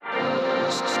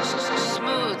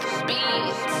Smooth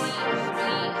beats.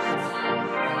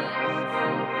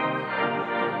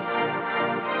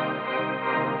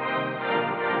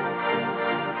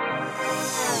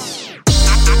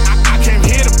 I came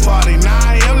here to party, now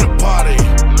I am the party.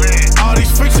 All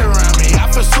these freaks around me, I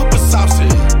feel super saucy.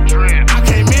 I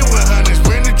came in with hundreds,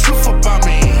 bring the truth about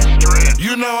me.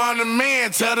 You know I'm the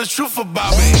man, tell the truth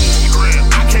about me.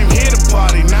 I came here to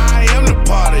party, now I am the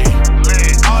party.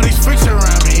 All these freaks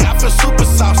around me, I feel super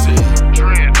saucy.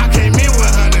 I came in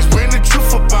with hundreds, bring the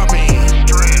truth about me.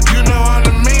 You know I'm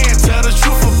the man, tell the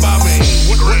truth about me.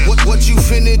 What you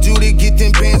finna do to get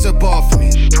them bands up off me?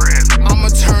 I'ma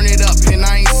turn it up and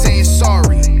I ain't saying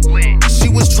sorry. She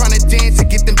was tryna dance to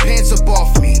get them pants up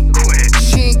off me.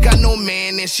 She ain't got no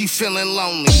man and she feeling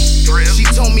lonely. She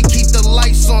told me keep the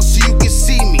lights on so you can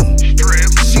see me.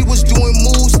 She was doing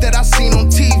moves that I seen on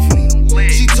TV.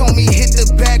 She told me hit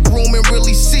the back room and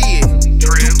really see it.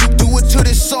 Do it to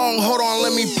this song, hold on,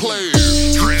 let me play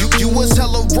it. You was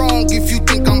hella wrong if you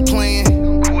think I'm playing.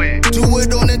 Do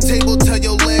it on the table, tell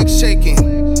your legs shaking.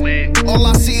 All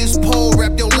I see is pole,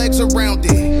 wrap your legs around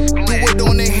it. Do it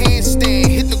on the handstand,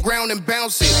 hit the ground and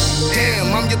bounce it.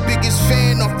 Damn, I'm your biggest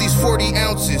fan off these 40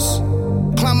 ounces.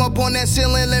 Climb up on that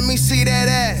ceiling, let me see that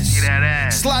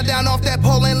ass. Slide down off that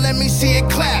pole and let me see it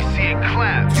clap.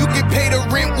 You get paid a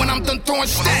rent when I'm done throwing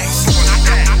stacks.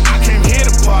 I came here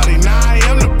to party, now I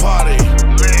am the party.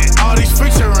 All these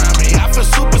freaks around me, I feel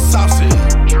super saucy.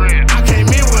 I came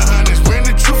in with hundreds, bring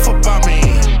the truth about me.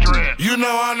 You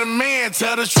know I'm the man,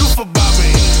 tell the truth about me.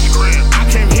 I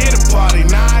came here to party,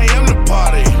 now I am the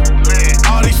party.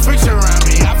 All these freaks around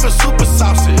me, I feel super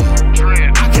saucy.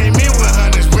 I came in with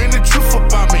hundreds, bring the truth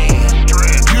about me.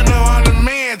 You know I'm the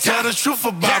man, tell the truth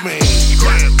about me.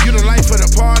 You the life of the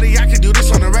party, I can do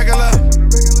this on the regular.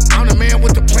 I'm the man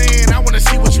with the plan, I wanna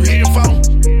see what you hitting for.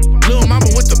 Little mama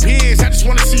with the pins, I just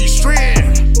wanna see you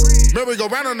strand. Merry go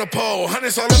round on the pole,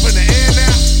 hundreds all up in the air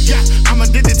now. Yeah, I'm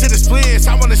addicted to the splits,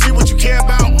 I wanna see what you care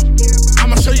about.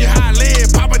 I'ma show you how I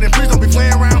live, poppin' and please don't be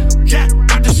playing around. Yeah,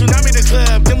 about to tsunami the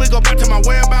club, then we go back to my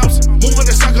whereabouts. Moving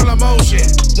the circle of motion,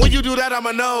 when you do that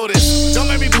I'ma notice. Don't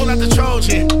make me pull out the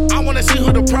Trojan, I wanna see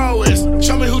who the pro is.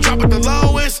 Show me who drop it the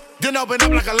lowest, then open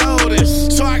up like a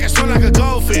lotus. So I can swim like a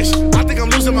goldfish, I think I'm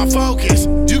losing my focus.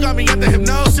 You got me at the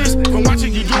hypnosis, from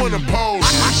watching you doing the pose.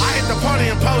 I hit the party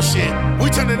and post shit, we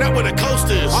turning up with the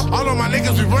coasters. All of my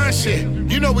niggas, we run shit,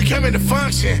 you know we came in to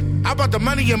function. I bought the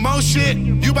money and more shit,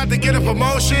 you about to get a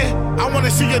promotion. I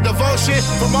wanna see your devotion,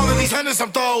 from all of these hundreds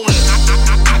I'm throwing.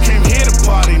 I came here to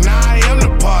party, now I am the